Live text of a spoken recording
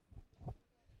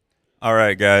All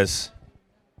right, guys.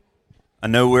 I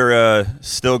know we're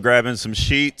still grabbing some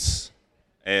sheets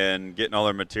and getting all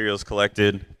our materials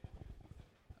collected.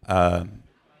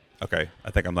 Okay,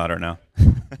 I think I'm louder now.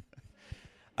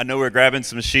 I know we're grabbing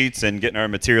some sheets and getting our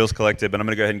materials collected, but I'm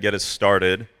going to go ahead and get us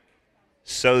started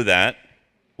so that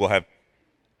we'll have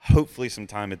hopefully some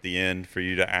time at the end for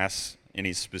you to ask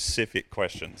any specific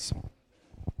questions.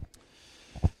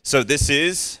 So this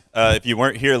is, if you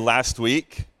weren't here last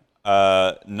week,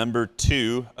 number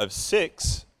 2 of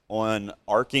 6 on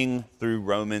arcing through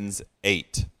Romans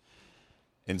 8.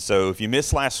 And so if you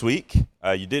missed last week,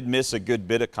 you did miss a good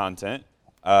bit of content,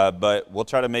 but we'll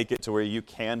try to make it to where you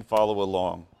can follow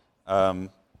along.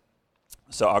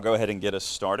 So I'll go ahead and get us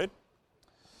started.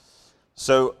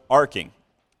 So arcing.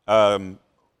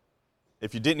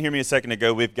 If you didn't hear me a second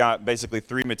ago, we've got basically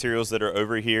 3 materials that are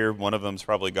over here. One of them's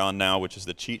probably gone now, which is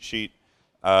the cheat sheet.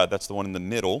 That's the one in the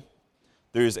middle.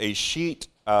 There's a sheet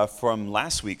from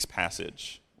last week's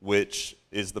passage, which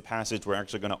is the passage we're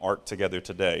actually going to arc together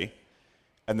today.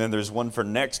 And then there's one for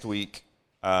next week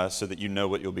so that you know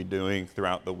what you'll be doing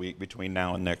throughout the week between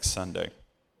now and next Sunday.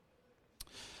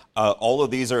 All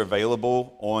of these are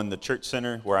available on the Church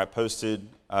Center where I posted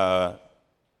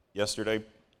yesterday.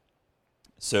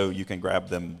 So you can grab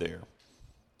them there.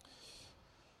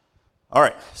 All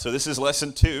right, so this is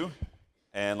lesson 2.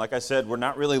 And like I said, we're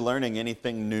not really learning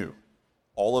anything new.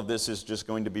 All of this is just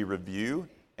going to be review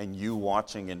and you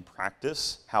watching in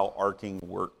practice how arcing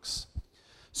works.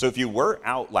 So if you were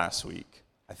out last week,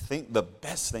 I think the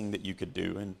best thing that you could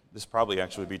do, and this probably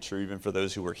actually would be true even for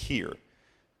those who were here,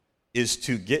 is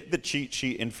to get the cheat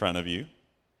sheet in front of you,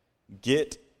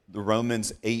 get the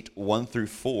Romans 8, 1 through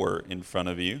 4 in front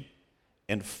of you,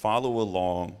 and follow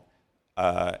along.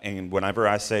 And whenever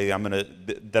I say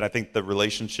that I think the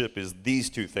relationship is these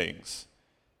 2 things,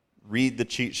 read the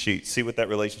cheat sheet, see what that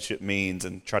relationship means,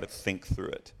 and try to think through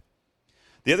it.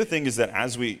 The other thing is that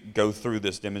as we go through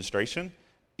this demonstration,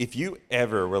 if you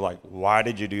ever were like, why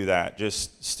did you do that?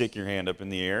 Just stick your hand up in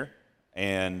the air,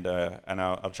 and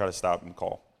I'll try to stop and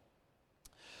call.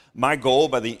 My goal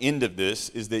by the end of this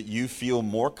is that you feel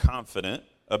more confident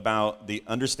about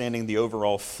understanding the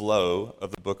overall flow of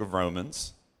the book of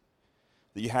Romans,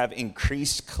 that you have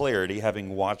increased clarity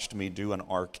having watched me do an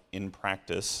arc in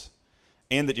practice,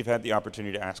 and that you've had the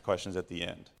opportunity to ask questions at the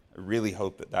end. I really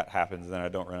hope that happens and I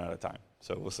don't run out of time.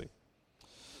 So we'll see.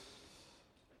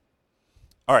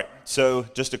 All right, so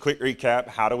just a quick recap.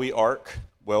 How do we arc?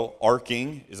 Well,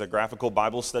 arcing is a graphical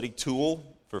Bible study tool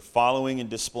for following and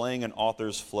displaying an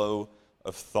author's flow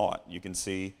of thought. You can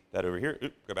see that over here.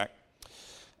 Go back.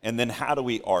 And then how do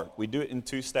we arc? We do it in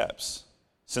 2 steps.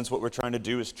 Since what we're trying to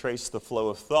do is trace the flow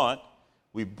of thought,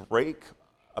 we break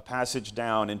a passage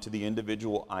down into the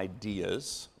individual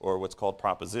ideas, or what's called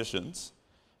propositions,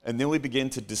 and then we begin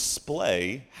to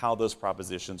display how those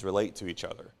propositions relate to each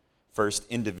other. First,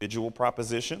 individual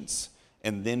propositions,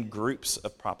 and then groups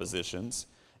of propositions,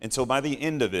 until by the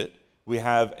end of it, we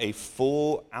have a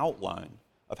full outline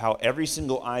of how every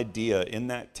single idea in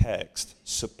that text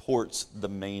supports the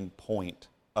main point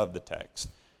of the text.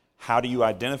 How do you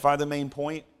identify the main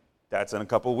point? That's in a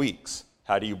couple weeks.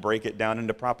 How do you break it down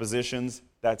into propositions?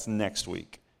 That's next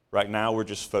week. Right now, we're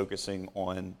just focusing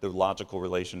on the logical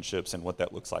relationships and what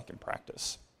that looks like in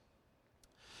practice.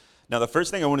 Now, the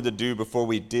first thing I wanted to do before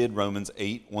we did Romans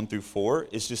 8, 1 through 4,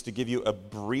 is just to give you a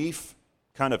brief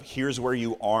kind of here's where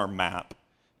you are map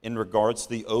in regards to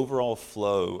the overall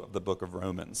flow of the book of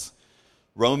Romans.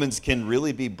 Romans can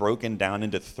really be broken down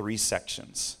into 3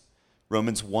 sections.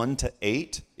 Romans 1 to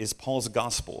 8 is Paul's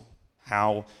gospel,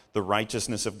 how the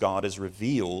righteousness of God is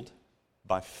revealed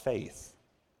by faith.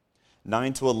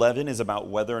 9 to 11 is about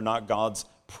whether or not God's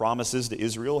promises to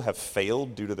Israel have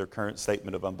failed due to their current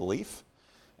statement of unbelief.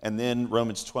 And then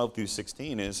Romans 12 through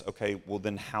 16 is, okay, well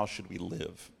then how should we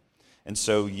live? And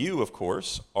so you, of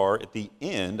course, are at the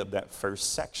end of that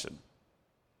first section.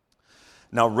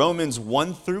 Now Romans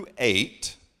 1 through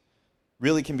 8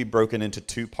 really can be broken into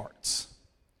 2 parts.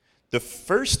 The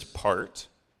first part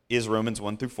is Romans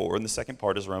 1 through 4, and the second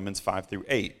part is Romans 5 through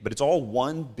 8. But it's all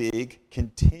one big,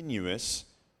 continuous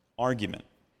argument.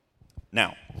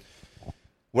 Now,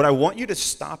 what I want you to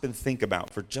stop and think about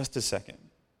for just a second,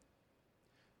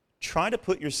 try to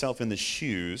put yourself in the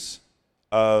shoes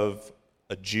of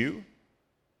a Jew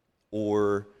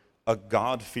or a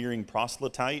God-fearing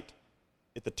proselyte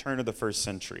at the turn of the 1st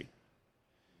century.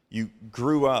 You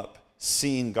grew up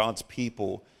seeing God's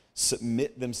people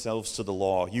submit themselves to the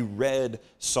law. You read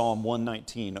Psalm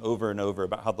 119 over and over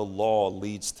about how the law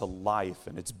leads to life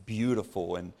and it's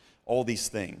beautiful and all these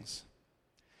things.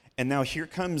 And now here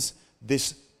comes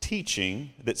this teaching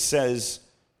that says,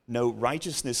 No,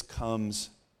 righteousness comes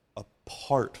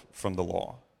apart from the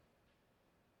law.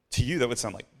 To you, that would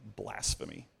sound like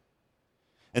blasphemy.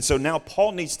 And so now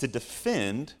Paul needs to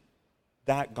defend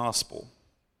that gospel.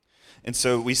 And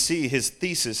so we see his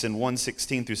thesis in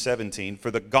 1:16 through 17.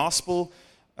 For the gospel,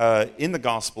 in the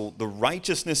gospel, the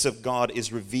righteousness of God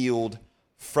is revealed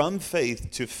from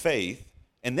faith to faith.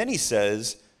 And then he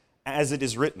says, as it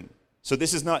is written. So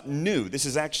this is not new. This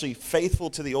is actually faithful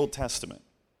to the Old Testament.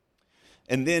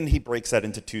 And then he breaks that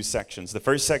into two sections. The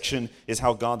first section is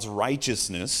how God's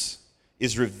righteousness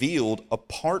is revealed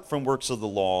apart from works of the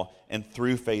law and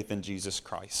through faith in Jesus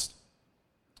Christ.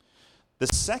 The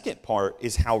second part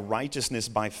is how righteousness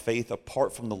by faith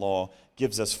apart from the law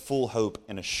gives us full hope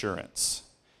and assurance.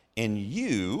 And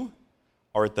you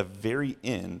are at the very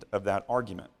end of that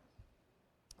argument.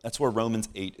 That's where Romans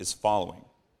 8 is following.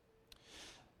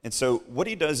 And so what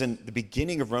he does in the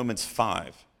beginning of Romans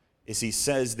 5 is he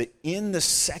says that in the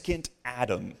second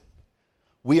Adam,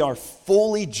 we are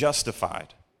fully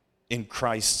justified in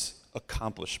Christ's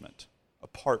accomplishment,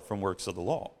 apart from works of the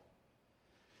law.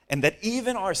 And that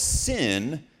even our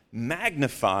sin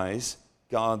magnifies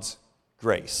God's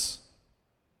grace.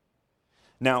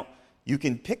 Now, you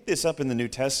can pick this up in the New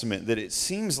Testament that it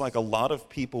seems like a lot of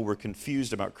people were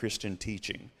confused about Christian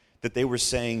teaching, that they were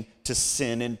saying to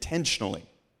sin intentionally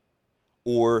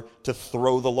or to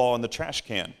throw the law in the trash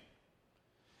can.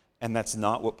 And that's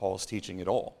not what Paul's teaching at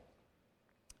all.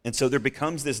 And so there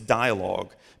becomes this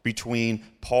dialogue between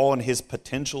Paul and his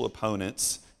potential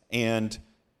opponents and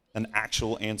an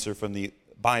actual answer from the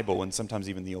Bible and sometimes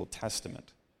even the Old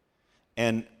Testament.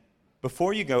 And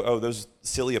before you go, oh, those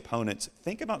silly opponents,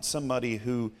 think about somebody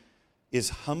who is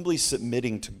humbly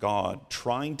submitting to God,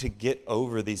 trying to get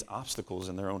over these obstacles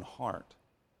in their own heart.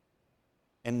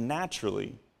 And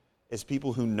naturally, as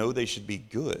people who know they should be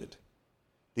good,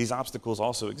 these obstacles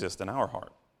also exist in our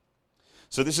heart.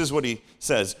 So this is what he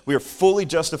says. We are fully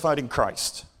justified in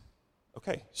Christ.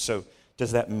 Okay, so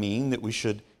does that mean that we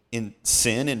should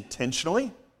sin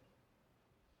intentionally?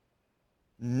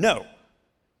 No.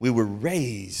 We were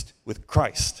raised with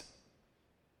Christ.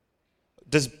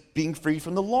 Does being free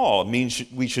from the law mean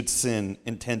we should sin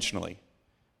intentionally?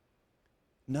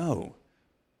 No.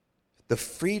 The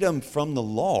freedom from the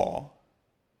law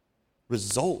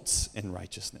results in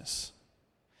righteousness.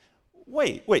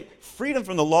 Wait, freedom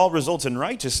from the law results in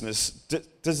righteousness.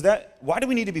 Why do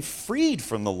we need to be freed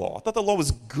from the law? I thought the law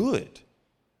was good.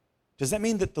 Does that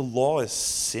mean that the law is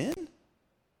sin?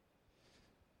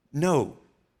 No,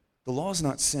 the law is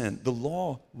not sin. The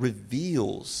law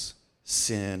reveals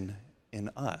sin in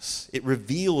us. It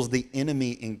reveals the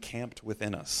enemy encamped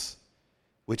within us,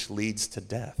 which leads to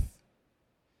death.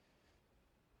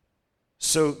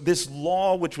 So this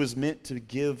law which was meant to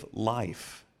give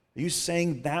life, are you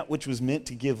saying that which was meant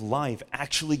to give life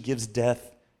actually gives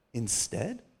death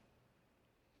instead?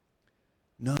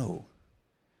 No.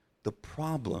 The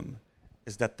problem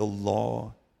is that the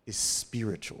law is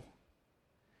spiritual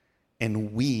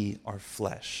and we are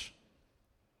flesh.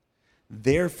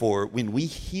 Therefore, when we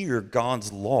hear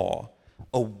God's law,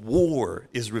 a war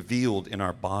is revealed in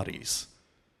our bodies.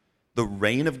 The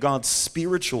reign of God's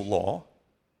spiritual law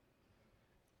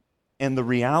and the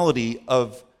reality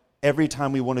of every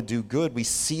time we want to do good, we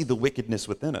see the wickedness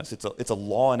within us. It's a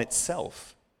law in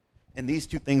itself. And these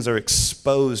two things are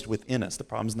exposed within us. The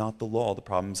problem's not the law. The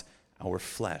problem's our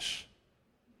flesh.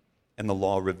 And the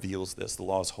law reveals this. The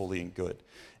law is holy and good.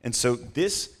 And so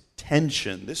this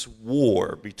tension, this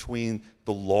war between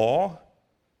the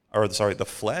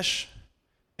flesh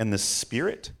and the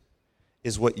spirit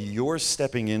is what you're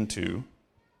stepping into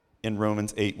in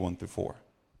Romans 8, 1 through 4.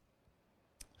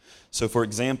 So for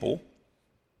example,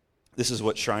 this is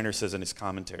what Schreiner says in his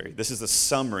commentary. This is a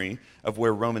summary of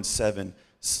where Romans 7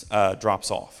 drops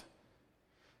off.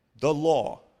 The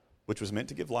law, which was meant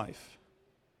to give life,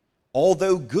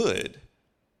 although good,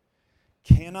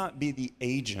 cannot be the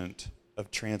agent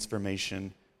of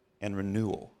transformation and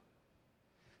renewal,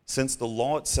 since the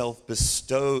law itself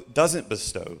doesn't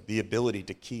bestow the ability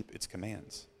to keep its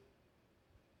commands.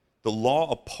 The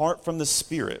law, apart from the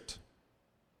Spirit,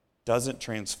 doesn't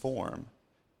transform,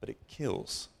 but it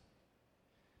kills.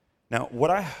 Now,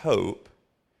 what I hope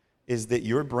is that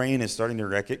your brain is starting to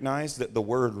recognize that the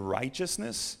word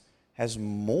righteousness has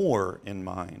more in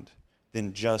mind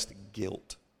than just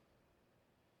guilt,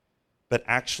 but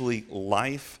actually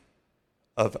life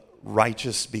of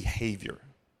righteous behavior,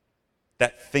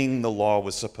 that thing the law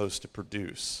was supposed to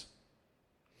produce.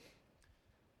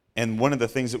 And one of the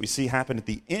things that we see happen at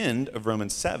the end of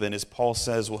Romans 7 is Paul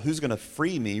says, well, who's going to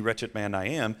free me, wretched man I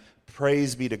am?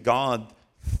 Praise be to God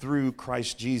through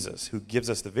Christ Jesus, who gives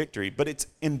us the victory. But it's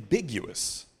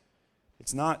ambiguous.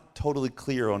 it's not totally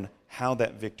clear on how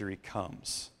that victory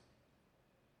comes.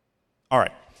 All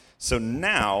right, so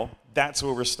now that's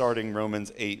where we're starting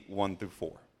Romans 8, 1 through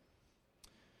 4.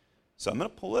 So I'm going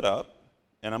to pull it up,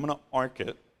 and I'm going to arc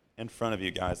it in front of you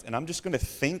guys, and I'm just going to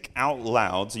think out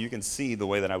loud so you can see the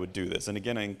way that I would do this. And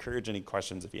again, I encourage any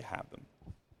questions if you have them.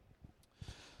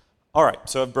 All right,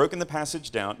 so I've broken the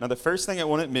passage down. Now, the first thing I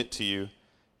want to admit to you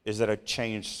is that I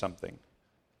changed something.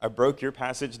 I broke your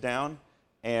passage down,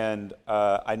 and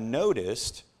I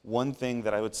noticed one thing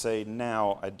that I would say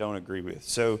now I don't agree with.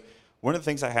 So one of the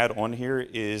things I had on here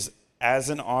is,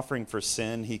 as an offering for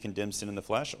sin, he condemns sin in the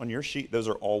flesh. On your sheet, those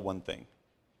are all one thing.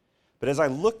 But as I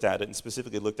looked at it, and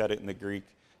specifically looked at it in the Greek,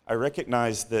 I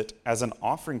recognized that as an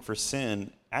offering for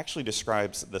sin actually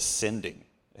describes the sending.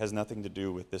 It has nothing to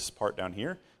do with this part down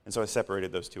here, and so I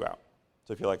separated those two out.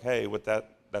 So if you're like, hey, with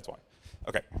that, that's why.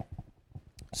 Okay.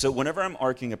 So whenever I'm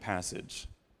arcing a passage,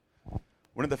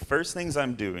 one of the first things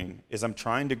I'm doing is I'm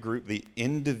trying to group the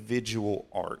individual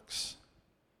arcs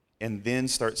and then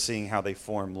start seeing how they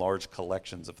form large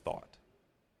collections of thought.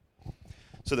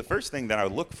 So the first thing that I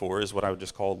would look for is what I would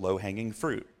just call low-hanging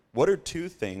fruit. What are two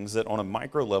things that on a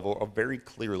micro level are very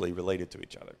clearly related to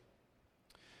each other?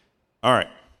 All right,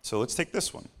 so let's take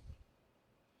this one.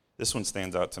 This one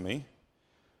stands out to me.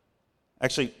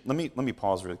 Actually, let me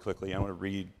pause really quickly. I want to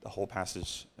read the whole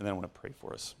passage, and then I want to pray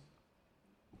for us.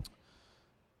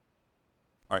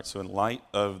 All right, so in light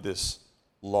of this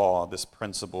law, this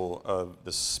principle of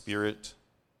the Spirit,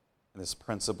 and this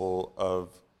principle of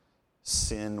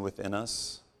sin within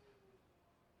us,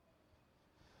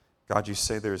 God, you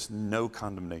say there's no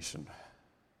condemnation,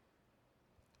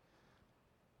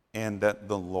 and that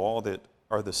the law that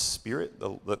are the Spirit,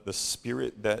 the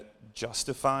Spirit that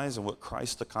justifies and what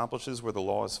Christ accomplishes where the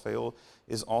law has failed,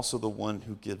 is also the one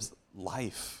who gives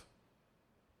life,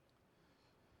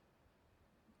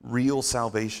 real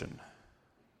salvation.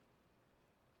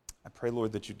 I pray,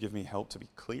 Lord, that you'd give me help to be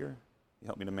clear. You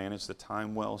help me to manage the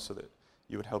time well so that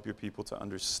you would help your people to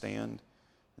understand,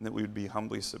 and that we would be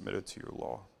humbly submitted to your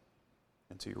law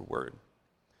and to your word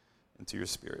and to your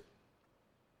Spirit.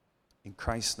 In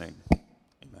Christ's name,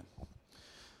 amen.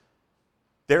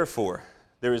 Therefore,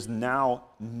 there is now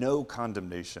no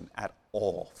condemnation at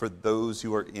all for those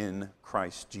who are in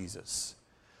Christ Jesus.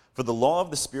 For the law of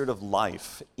the Spirit of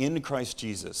life in Christ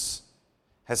Jesus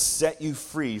has set you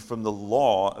free from the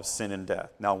law of sin and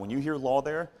death. Now, when you hear law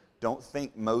there, don't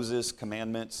think Moses'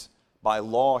 commandments. By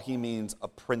law, he means a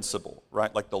principle,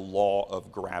 right? Like the law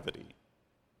of gravity.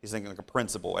 He's thinking like a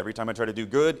principle. Every time I try to do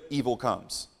good, evil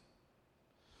comes.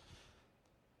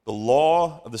 The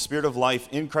law of the Spirit of life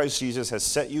in Christ Jesus has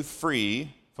set you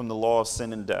free from the law of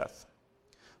sin and death.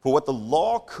 For what the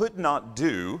law could not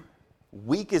do,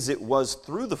 weak as it was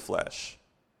through the flesh,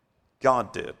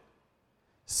 God did,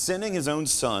 sending his own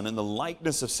Son in the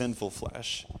likeness of sinful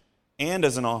flesh and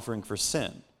as an offering for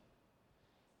sin.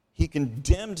 He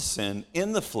condemned sin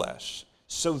in the flesh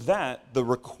so that the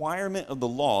requirement of the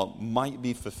law might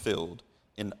be fulfilled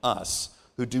in us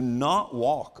who do not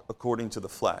walk according to the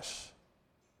flesh,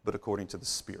 but according to the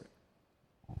Spirit.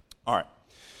 All right.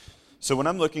 So when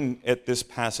I'm looking at this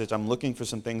passage, I'm looking for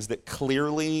some things that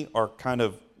clearly are kind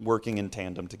of working in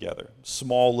tandem together,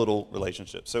 small little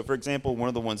relationships. So for example, one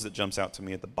of the ones that jumps out to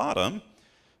me at the bottom,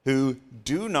 who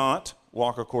do not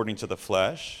walk according to the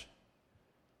flesh,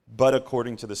 but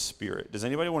according to the Spirit. Does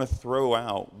anybody want to throw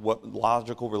out what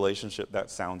logical relationship that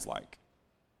sounds like?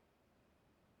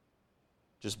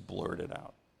 Just blurt it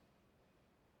out.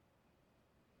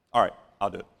 All right, I'll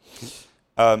do it.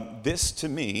 This, to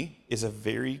me, is a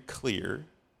very clear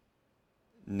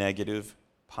negative,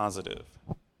 positive.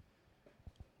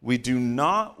 We do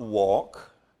not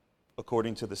walk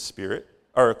according to the Spirit,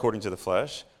 or according to the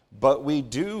flesh, but we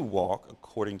do walk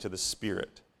according to the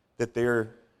Spirit. That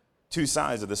they're two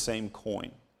sides of the same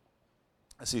coin.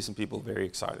 I see some people very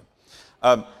excited.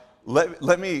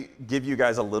 Let me give you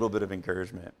guys a little bit of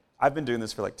encouragement. I've been doing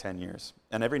this for like 10 years,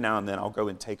 and every now and then I'll go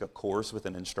and take a course with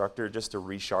an instructor just to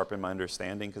resharpen my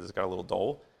understanding because it's got a little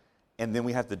dull. And then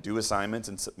we have to do assignments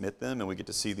and submit them, and we get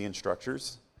to see the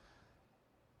instructors.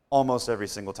 Almost every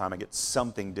single time I get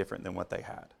something different than what they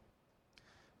had.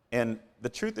 And the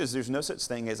truth is there's no such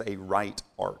thing as a right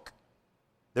arc.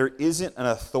 There isn't an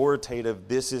authoritative,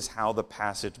 this is how the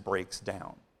passage breaks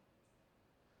down.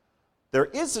 There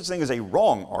is such thing as a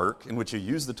wrong arc in which you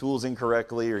use the tools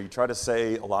incorrectly or you try to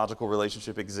say a logical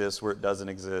relationship exists where it doesn't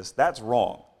exist. That's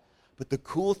wrong. But the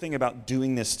cool thing about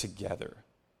doing this together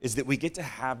is that we get to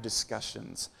have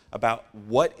discussions about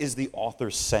what is the author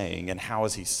saying and how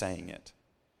is he saying it.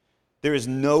 There is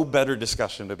no better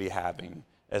discussion to be having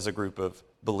as a group of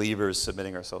believers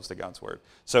submitting ourselves to God's word.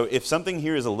 So if something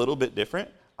here is a little bit different,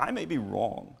 I may be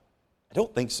wrong. I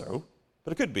don't think so,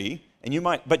 but it could be. And you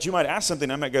might ask something,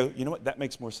 and I might go, you know what, that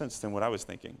makes more sense than what I was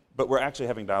thinking. But we're actually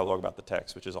having dialogue about the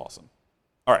text, which is awesome.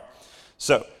 All right,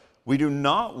 so we do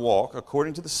not walk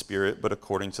according to the Spirit, but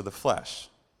according to the flesh.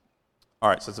 All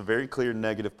right, so it's a very clear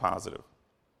negative, positive.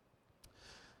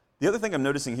 The other thing I'm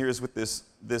noticing here is with this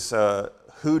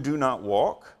who do not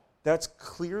walk, that's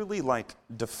clearly like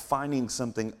defining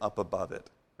something up above it,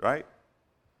 right?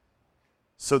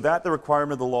 So that the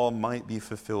requirement of the law might be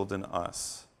fulfilled in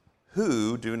us.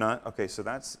 Who do not, okay, so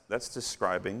that's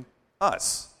describing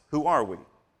us. Who are we?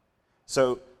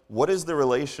 So what is the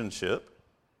relationship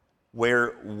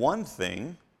where one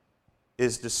thing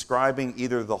is describing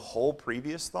either the whole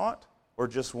previous thought or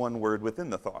just one word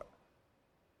within the thought?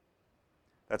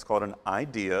 That's called an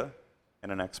idea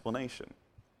and an explanation.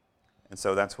 And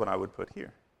so that's what I would put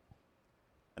here.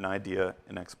 An idea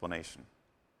and explanation.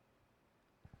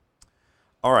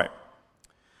 All right.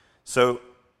 So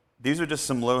these are just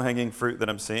some low-hanging fruit that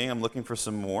I'm seeing. I'm looking for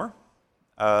some more.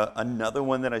 Another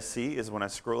one that I see is when I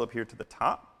scroll up here to the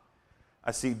top.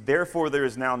 I see, therefore, there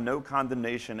is now no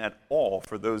condemnation at all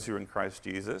for those who are in Christ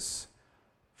Jesus.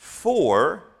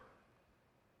 For,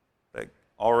 that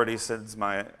already sends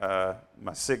my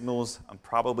signals, I'm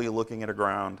probably looking at a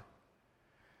ground.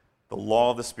 The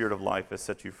law of the Spirit of life has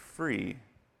set you free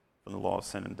from the law of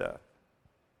sin and death.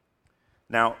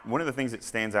 Now, one of the things that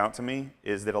stands out to me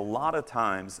is that a lot of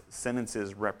times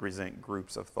sentences represent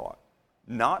groups of thought.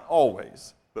 Not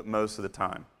always, but most of the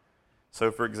time.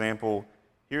 So, for example,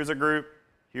 here's a group,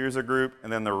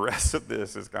 and then the rest of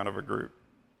this is kind of a group.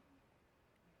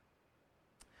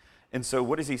 And so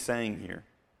what is he saying here?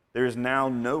 There is now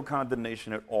no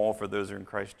condemnation at all for those who are in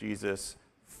Christ Jesus,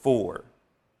 for.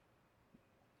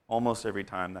 Almost every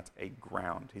time that's a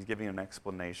ground. He's giving an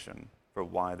explanation for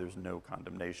why there's no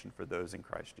condemnation for those in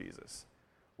Christ Jesus.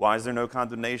 Why is there no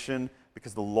condemnation?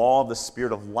 Because the law of the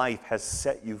Spirit of life has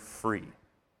set you free,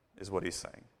 is what he's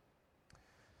saying.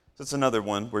 So it's another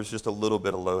one where it's just a little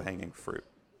bit of low-hanging fruit.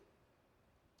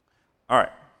 All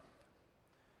right.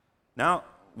 Now,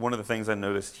 one of the things I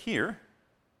noticed here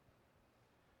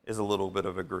is a little bit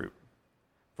of a group.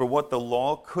 For what the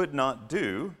law could not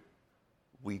do,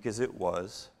 weak as it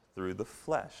was through the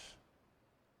flesh,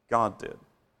 God did.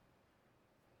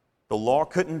 The law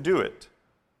couldn't do it.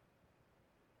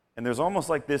 And there's almost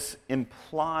like this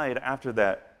implied after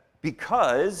that,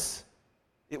 because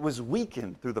it was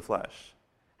weakened through the flesh.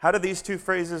 How do these two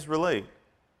phrases relate?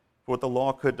 For what the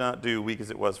law could not do, weak as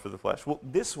it was for the flesh. Well,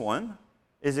 this one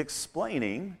is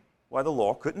explaining why the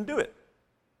law couldn't do it.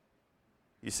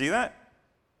 You see that?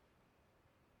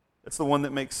 That's the one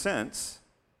that makes sense.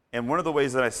 And one of the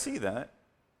ways that I see that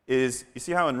is, you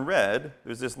see how in red,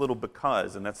 there's this little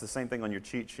because, and that's the same thing on your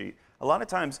cheat sheet. A lot of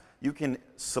times you can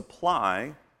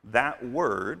supply that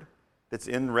word that's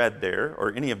in red there,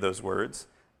 or any of those words,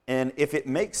 and if it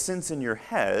makes sense in your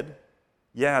head,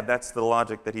 yeah, that's the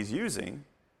logic that he's using,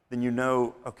 then you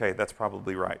know, okay, that's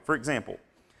probably right. For example,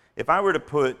 if I were to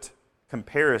put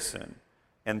comparison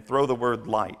and throw the word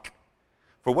like,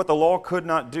 for what the law could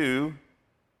not do,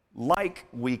 like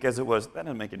weak as it was, that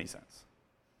doesn't make any sense.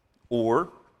 Or,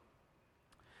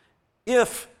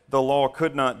 if the law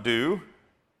could not do,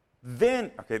 then,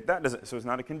 okay, that doesn't, so it's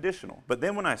not a conditional. But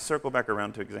then when I circle back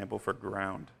around to example for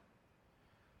ground,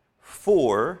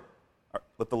 for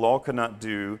what the law could not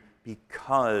do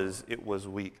because it was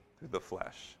weak through the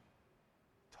flesh.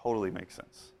 Totally makes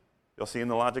sense. Y'all seeing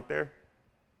the logic there?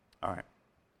 All right.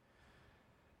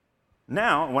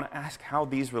 Now, I want to ask how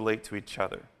these relate to each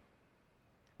other.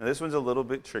 Now, this one's a little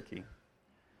bit tricky,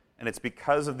 and it's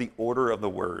because of the order of the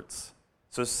words.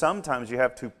 So sometimes you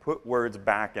have to put words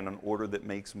back in an order that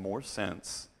makes more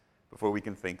sense before we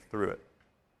can think through it.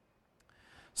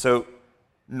 So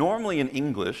normally in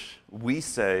English, we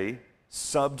say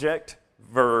subject,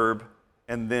 verb,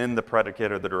 and then the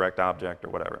predicate or the direct object or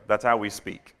whatever. That's how we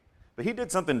speak. But he did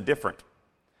something different.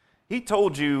 He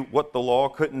told you what the law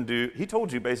couldn't do. He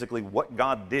told you basically what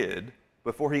God did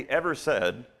before he ever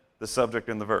said the subject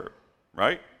and the verb,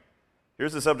 right?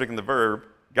 Here's the subject and the verb.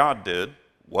 God did.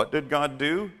 What did God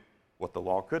do? What the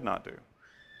law could not do.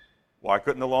 Why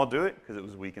couldn't the law do it? Because it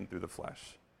was weakened through the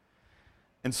flesh.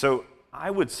 And so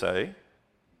I would say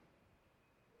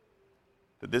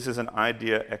that this is an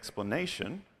idea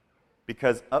explanation,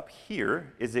 because up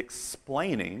here is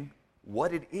explaining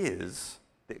what it is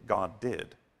that God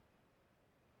did.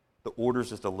 The order's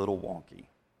just a little wonky.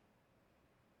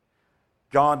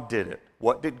 God did it.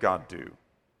 What did God do?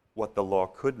 What the law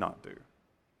could not do,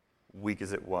 weak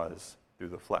as it was through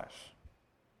the flesh.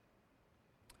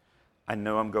 I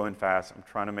know I'm going fast. I'm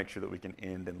trying to make sure that we can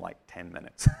end in like 10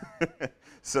 minutes.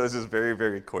 So this is very,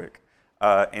 very quick.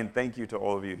 And thank you to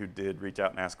all of you who did reach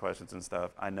out and ask questions and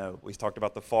stuff. I know we talked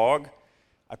about the fog.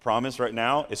 I promise right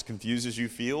now, as confused as you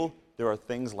feel, there are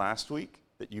things last week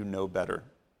that you know better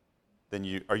than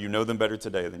you know them better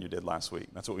today than you did last week.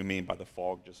 That's what we mean by the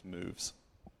fog just moves.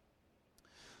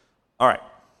 All right.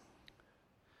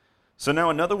 So now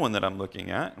another one that I'm looking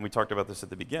at, and we talked about this at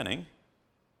the beginning,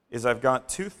 is I've got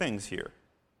two things here.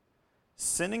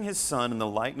 Sending his son in the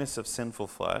likeness of sinful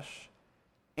flesh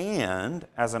and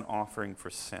as an offering for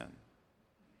sin.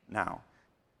 Now,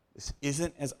 this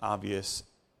isn't as obvious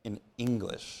in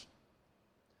English.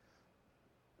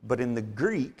 But in the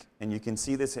Greek, and you can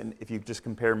see this if you just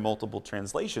compare multiple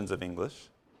translations of English,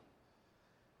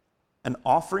 an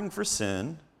offering for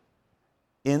sin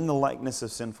in the likeness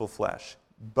of sinful flesh.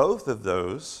 Both of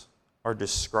those are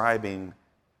describing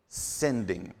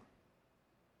sending.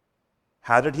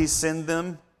 How did he send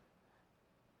them?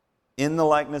 In the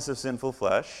likeness of sinful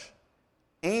flesh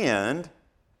and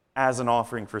as an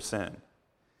offering for sin.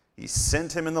 He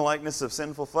sent him in the likeness of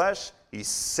sinful flesh. He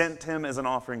sent him as an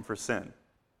offering for sin.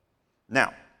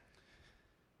 Now,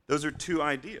 those are two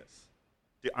ideas.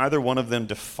 Do either one of them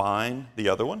define the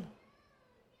other one?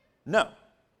 No.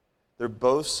 They're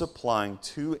both supplying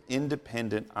two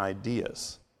independent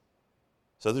ideas.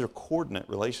 So there's a coordinate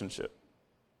relationship.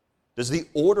 Does the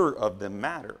order of them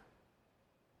matter?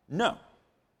 No.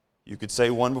 You could say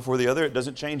one before the other, it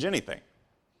doesn't change anything.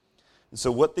 And so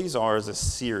what these are is a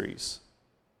series.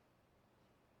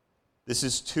 This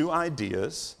is two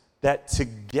ideas that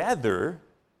together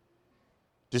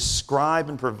describe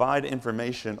and provide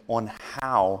information on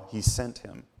how he sent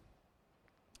him.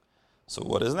 So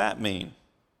what does that mean?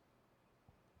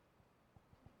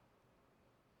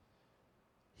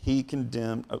 He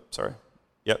condemned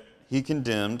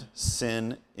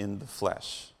sin in the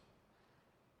flesh.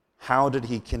 How did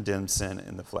he condemn sin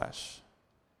in the flesh?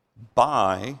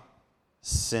 By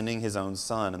sending his own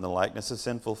son in the likeness of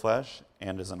sinful flesh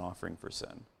and as an offering for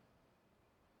sin.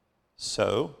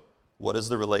 So, what is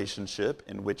the relationship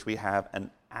in which we have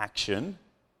an action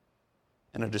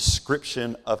and a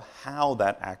description of how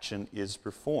that action is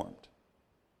performed?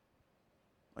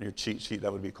 On your cheat sheet,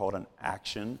 that would be called an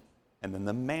action, and then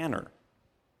the manner.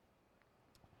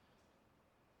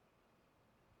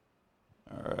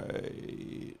 All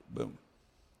right, boom.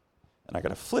 And I got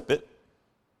to flip it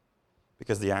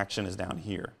because the action is down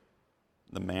here.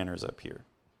 The manner is up here.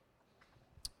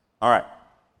 All right.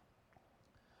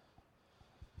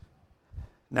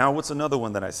 Now, what's another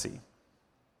one that I see?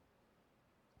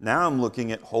 Now I'm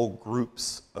looking at whole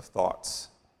groups of thoughts.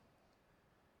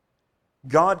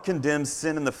 God condemns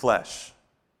sin in the flesh.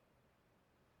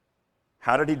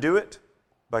 How did he do it?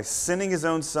 By sending his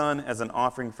own son as an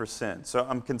offering for sin. So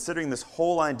I'm considering this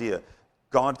whole idea,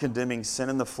 God condemning sin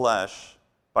in the flesh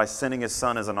by sending his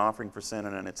son as an offering for sin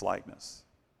and in its likeness.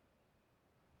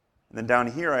 And then down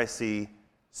here I see,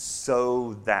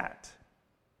 so that.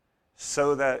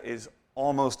 So that is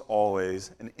almost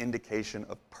always an indication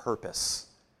of purpose.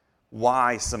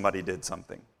 Why somebody did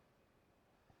something.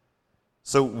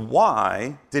 So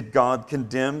why did God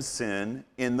condemn sin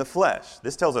in the flesh?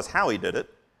 This tells us how he did it.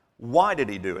 Why did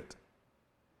he do it?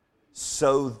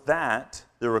 So that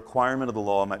the requirement of the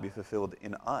law might be fulfilled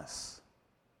in us.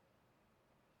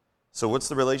 So what's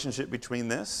the relationship between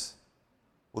this?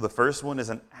 Well, the first one is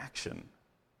an action,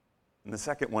 and the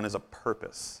second one is a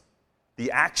purpose.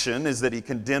 The action is that he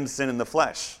condemned sin in the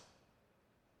flesh.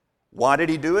 Why did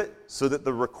he do it? So that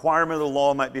the requirement of the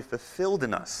law might be fulfilled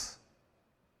in us.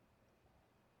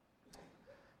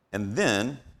 And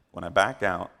then, when I back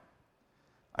out,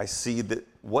 I see that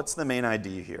what's the main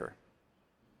idea here?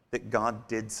 That God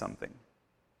did something.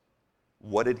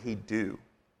 What did he do?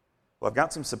 Well, I've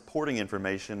got some supporting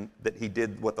information that he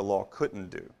did what the law couldn't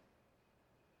do.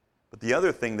 But the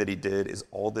other thing that he did is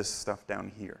all this stuff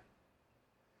down here.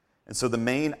 And so the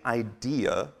main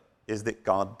idea is that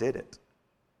God did it.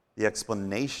 The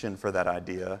explanation for that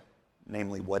idea,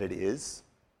 namely what it is,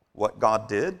 what God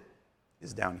did,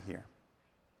 is down here.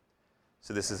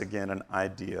 So this is, again, an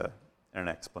idea and an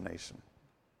explanation.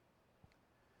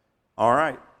 All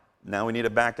right, now we need to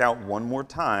back out one more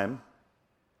time,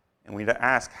 and we need to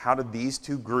ask, how do these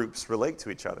two groups relate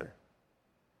to each other?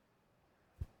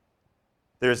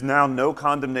 There is now no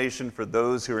condemnation for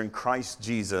those who are in Christ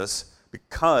Jesus,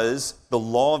 because the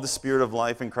law of the Spirit of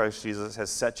life in Christ Jesus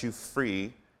has set you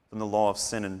free from the law of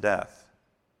sin and death.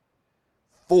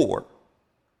 All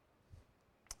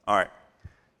right.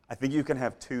 I think you can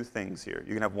have two things here.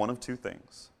 You can have one of two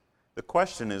things. The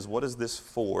question is, what does this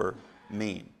for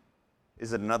mean?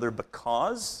 Is it another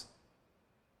because?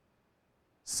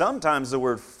 Sometimes the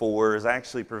word for is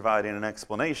actually providing an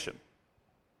explanation.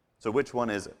 So which one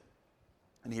is it?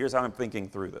 And here's how I'm thinking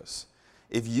through this.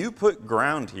 If you put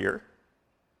ground here,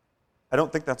 I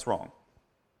don't think that's wrong.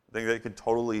 I think that could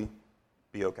totally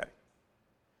be okay.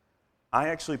 I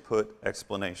actually put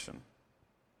explanation.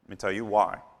 Let me tell you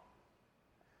why.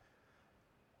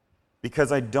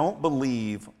 Because I don't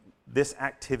believe this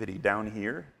activity down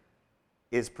here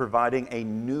is providing a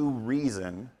new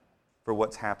reason for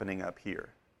what's happening up here.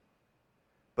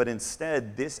 But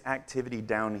instead, this activity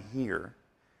down here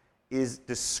is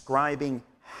describing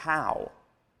how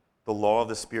the law of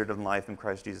the Spirit of life in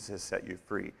Christ Jesus has set you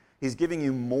free. He's giving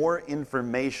you more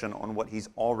information on what he's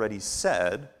already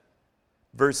said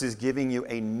versus giving you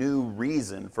a new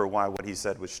reason for why what he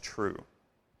said was true.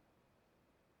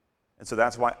 And so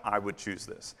that's why I would choose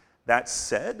this. That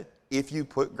said, if you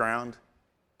put ground,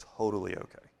 totally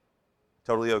okay.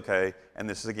 Totally okay. And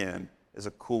this, again, is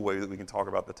a cool way that we can talk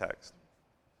about the text.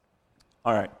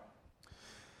 All right.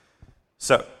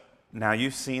 So, now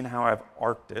you've seen how I've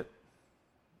arced it.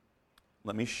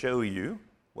 Let me show you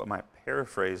what my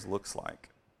paraphrase looks like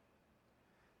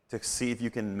to see if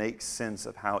you can make sense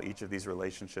of how each of these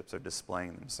relationships are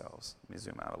displaying themselves. Let me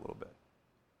zoom out a little bit.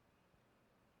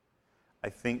 I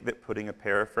think that putting a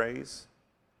paraphrase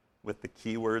with the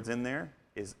keywords in there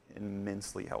is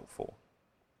immensely helpful.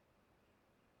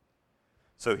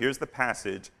 So here's the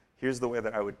passage. Here's the way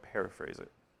that I would paraphrase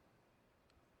it.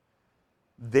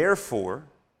 Therefore,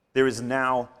 there is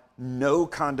now no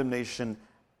condemnation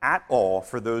at all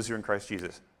for those who are in Christ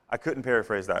Jesus. I couldn't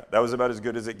paraphrase that. That was about as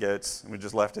good as it gets, and we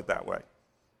just left it that way.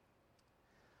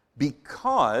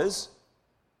 Because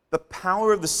the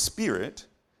power of the Spirit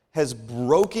has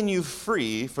broken you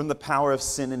free from the power of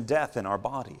sin and death in our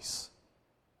bodies.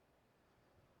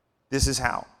 This is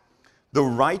how. The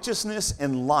righteousness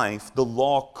and life the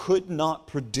law could not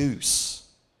produce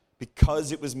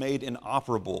because it was made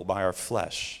inoperable by our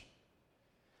flesh.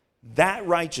 That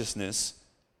righteousness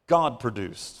God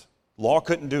produced. Law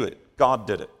couldn't do it. God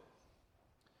did it.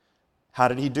 How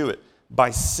did he do it?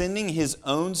 By sending his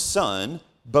own Son,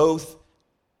 both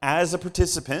as a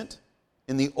participant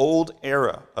in the old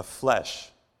era of flesh.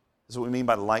 This is what we mean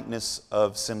by likeness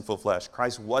of sinful flesh.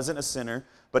 Christ wasn't a sinner,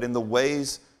 but in the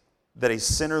ways that a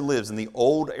sinner lives, in the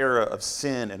old era of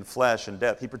sin and flesh and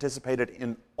death, he participated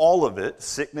in all of it,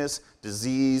 sickness,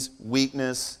 disease,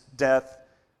 weakness, death,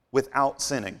 without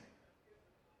sinning.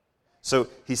 So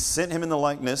he sent him in the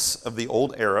likeness of the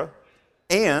old era,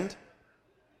 and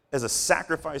as a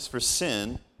sacrifice for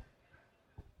sin.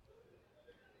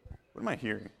 What am I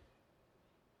hearing?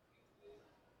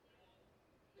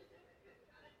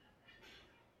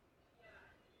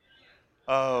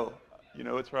 Oh, you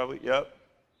know it's probably, yep.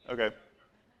 Okay,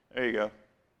 there you go. At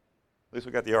least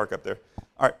we got the ark up there.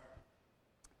 All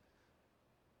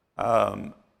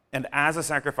right. And as a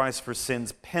sacrifice for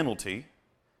sin's penalty,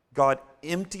 God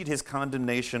emptied his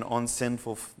condemnation on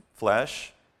sinful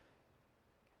flesh.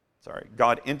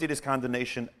 God emptied his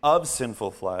condemnation of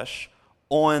sinful flesh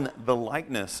on the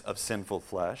likeness of sinful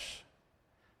flesh,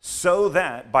 so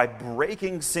that by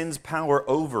breaking sin's power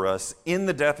over us in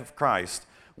the death of Christ,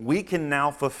 we can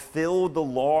now fulfill the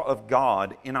law of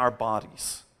God in our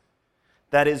bodies.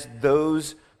 That is,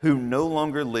 those who no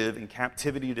longer live in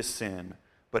captivity to sin,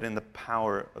 but in the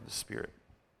power of the Spirit.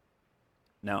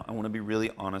 Now, I want to be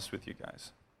really honest with you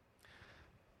guys.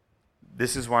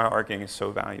 This is why arcing is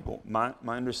so valuable. My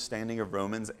understanding of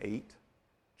Romans 8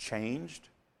 changed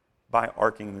by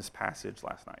arcing this passage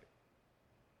last night.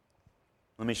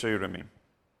 Let me show you what I mean.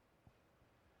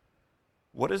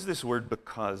 What does this word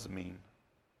because mean?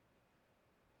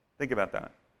 Think about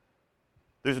that.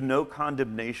 There's no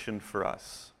condemnation for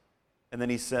us. And then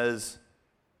he says,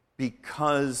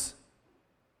 because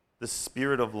the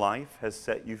Spirit of life has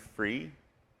set you free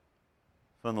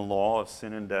from the law of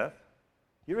sin and death.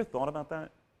 You ever thought about that?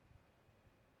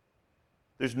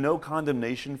 There's no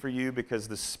condemnation for you because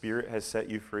the Spirit has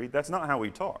set you free. That's not how we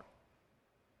talk.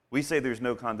 We say there's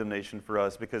no condemnation for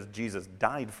us because Jesus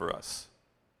died for us.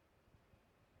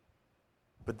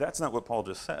 But that's not what Paul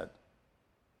just said.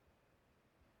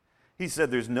 He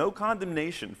said there's no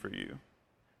condemnation for you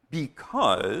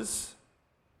because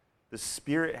the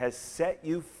Spirit has set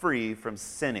you free from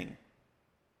sinning.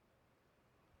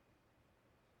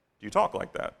 Do you talk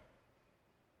like that?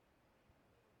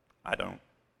 I don't.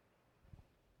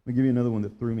 Let me give you another one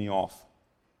that threw me off.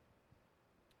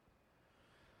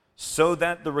 So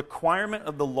that the requirement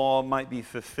of the law might be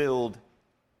fulfilled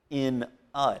in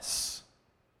us.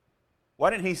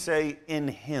 Why didn't he say in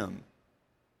him?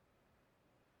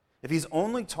 If he's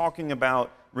only talking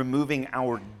about removing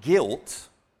our guilt,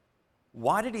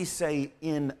 why did he say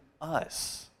in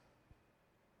us.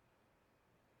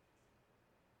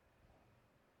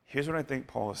 Here's what I think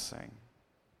Paul is saying.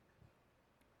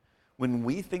 When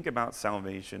we think about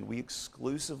salvation, we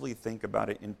exclusively think about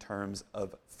it in terms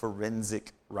of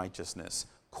forensic righteousness,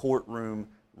 courtroom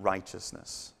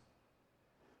righteousness.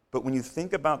 But when you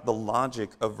think about the logic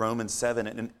of Romans 7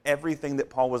 and everything that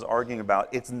Paul was arguing about,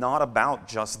 it's not about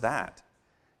just that.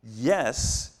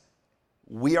 Yes,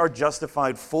 we are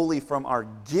justified fully from our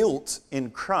guilt in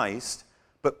Christ,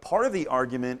 but part of the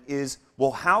argument is,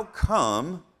 well, how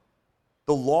come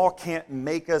the law can't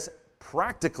make us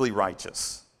practically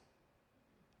righteous?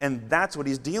 And that's what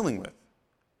he's dealing with.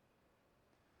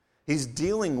 He's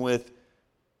dealing with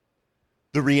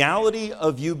the reality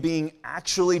of you being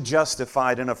actually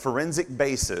justified on a forensic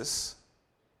basis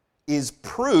is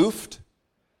proofed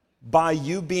by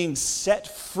you being set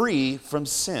free from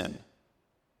sin.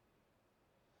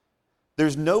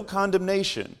 There's no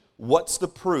condemnation. What's the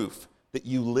proof that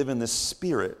you live in the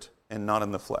Spirit and not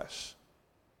in the flesh?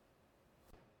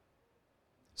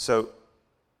 And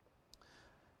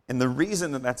the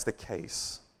reason that that's the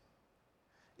case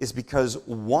is because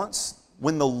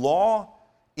when the law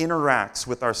interacts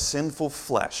with our sinful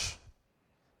flesh,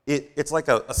 it's like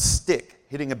a stick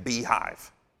hitting a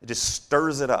beehive. It just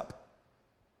stirs it up.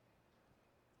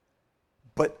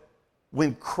 But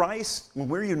when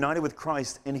we're united with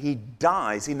Christ and he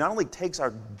dies, he not only takes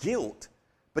our guilt,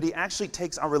 but he actually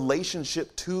takes our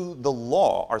relationship to the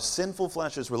law, our sinful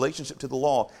flesh's relationship to the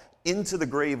law, into the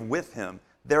grave with him,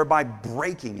 thereby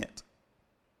breaking it.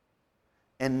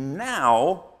 And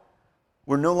now,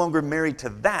 we're no longer married to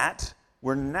that.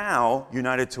 We're now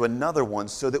united to another one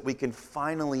so that we can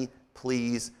finally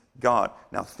please God.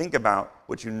 Now think about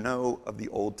what you know of the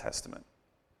Old Testament.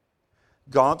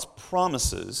 God's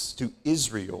promises to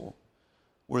Israel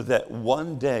were that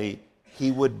one day he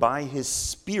would, by his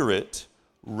Spirit,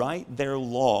 write his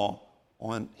law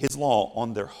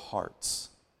on their hearts.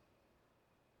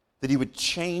 That he would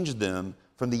change them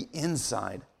from the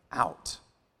inside out.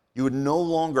 You would no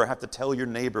longer have to tell your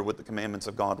neighbor what the commandments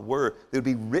of God were. They would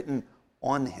be written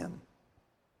on him.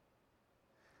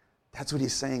 That's what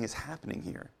he's saying is happening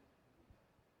here.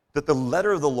 That the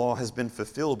letter of the law has been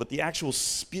fulfilled, but the actual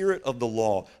spirit of the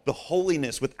law, the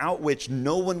holiness without which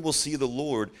no one will see the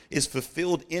Lord, is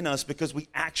fulfilled in us because we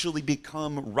actually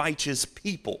become righteous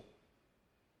people.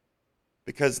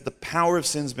 Because the power of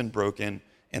sin has been broken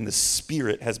and the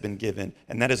Spirit has been given,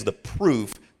 and that is the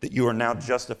proof that you are now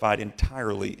justified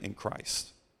entirely in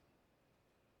Christ.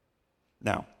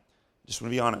 Now, just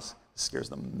want to be honest, it scares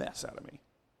the mess out of me.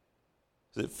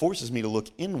 Because it forces me to look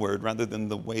inward rather than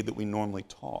the way that we normally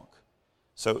talk.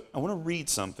 So I want to read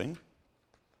something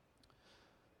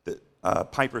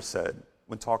that Piper said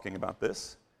when talking about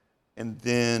this, and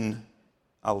then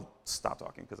I'll stop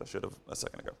talking because I should have a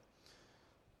second ago.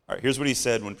 All right, here's what he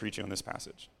said when preaching on this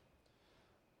passage.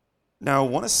 Now, I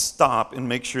want to stop and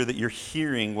make sure that you're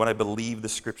hearing what I believe the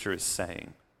Scripture is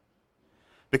saying.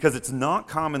 Because it's not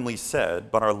commonly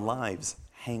said, but our lives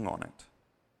hang on it.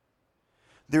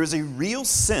 There is a real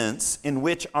sense in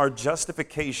which our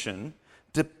justification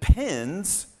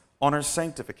depends on our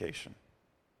sanctification.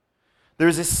 There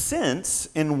is a sense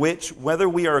in which whether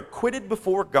we are acquitted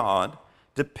before God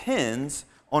depends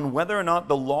on whether or not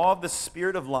the law of the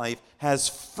Spirit of life has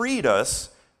freed us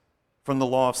from the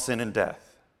law of sin and death.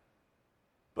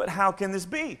 But how can this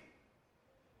be?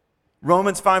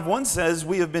 Romans 5:1 says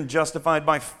we have been justified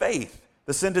by faith.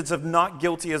 The sentence of not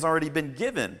guilty has already been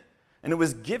given, and it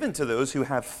was given to those who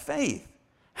have faith.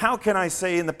 How can I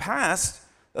say in the past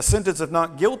a sentence of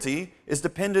not guilty is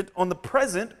dependent on the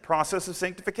present process of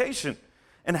sanctification?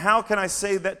 And how can I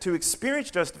say that to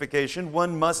experience justification,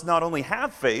 one must not only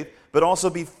have faith, but also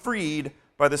be freed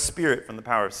by the Spirit from the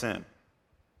power of sin?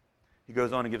 He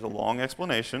goes on and gives a long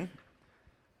explanation.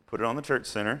 Put it on the church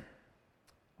center.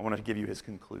 I want to give you his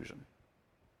conclusion.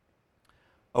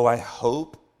 Oh, I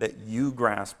hope that you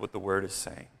grasp what the word is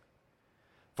saying.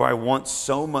 For I want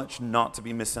so much not to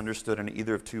be misunderstood in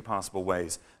either of two possible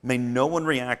ways. May no one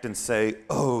react and say,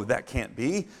 oh, that can't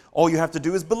be. All you have to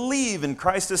do is believe in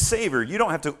Christ as Savior. You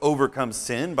don't have to overcome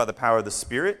sin by the power of the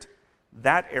Spirit.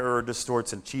 That error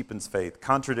distorts and cheapens faith,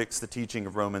 contradicts the teaching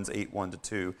of Romans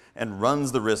 8:1-2, and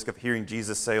runs the risk of hearing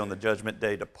Jesus say on the judgment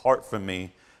day, depart from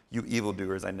me, you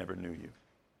evildoers, I never knew you.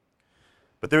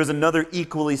 But there is another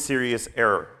equally serious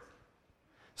error.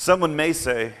 Someone may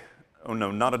say, oh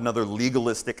no, not another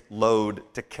legalistic load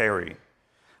to carry.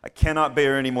 I cannot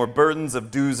bear any more burdens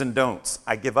of do's and don'ts.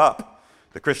 I give up.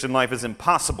 The Christian life is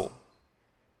impossible.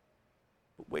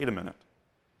 But wait a minute.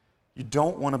 You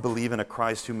don't want to believe in a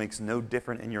Christ who makes no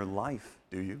difference in your life,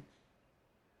 do you?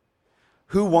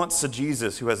 Who wants a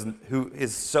Jesus who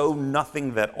is so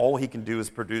nothing that all he can do is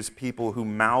produce people who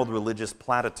mouth religious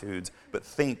platitudes but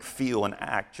think, feel, and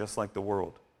act just like the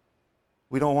world?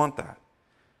 We don't want that.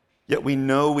 Yet we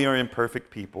know we are imperfect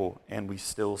people and we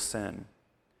still sin.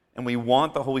 And we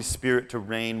want the Holy Spirit to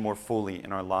reign more fully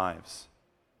in our lives,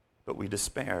 but we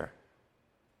despair.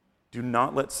 Do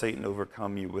not let Satan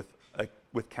overcome you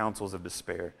with counsels of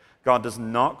despair. God does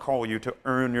not call you to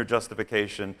earn your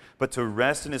justification, but to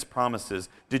rest in his promises.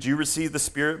 Did you receive the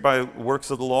Spirit by works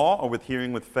of the law or with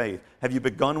hearing with faith? Have you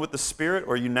begun with the Spirit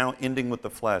or are you now ending with the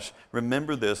flesh?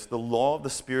 Remember this, the law of the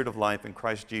Spirit of life in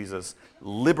Christ Jesus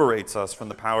liberates us from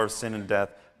the power of sin and death,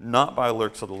 not by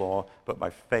works of the law, but by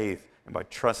faith and by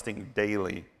trusting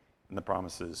daily in the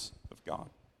promises of God.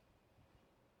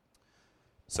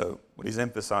 So what he's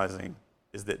emphasizing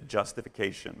is that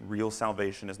justification, real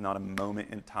salvation, is not a moment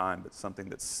in time, but something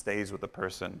that stays with a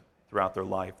person throughout their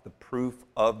life. The proof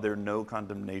of their no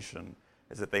condemnation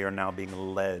is that they are now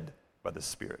being led by the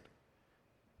Spirit.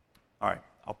 All right,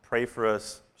 I'll pray for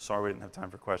us. Sorry we didn't have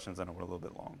time for questions. I know we're a little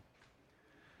bit long.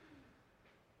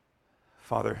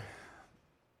 Father,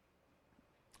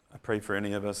 I pray for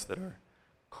any of us that are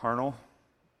carnal,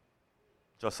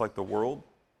 just like the world,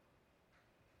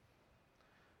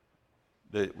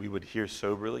 that we would hear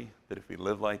soberly that if we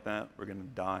live like that, we're going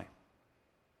to die.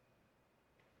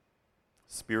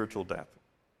 Spiritual death.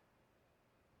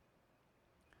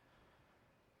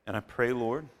 And I pray,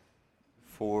 Lord,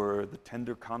 for the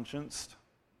tender conscienced,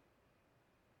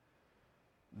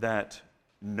 that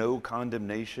no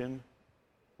condemnation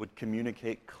would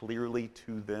communicate clearly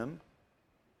to them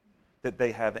that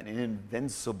they have an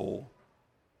invincible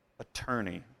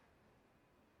attorney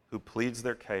who pleads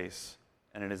their case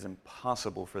and it is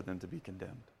impossible for them to be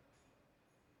condemned.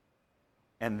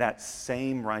 And that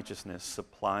same righteousness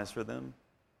supplies for them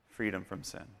freedom from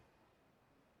sin.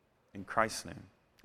 In Christ's name.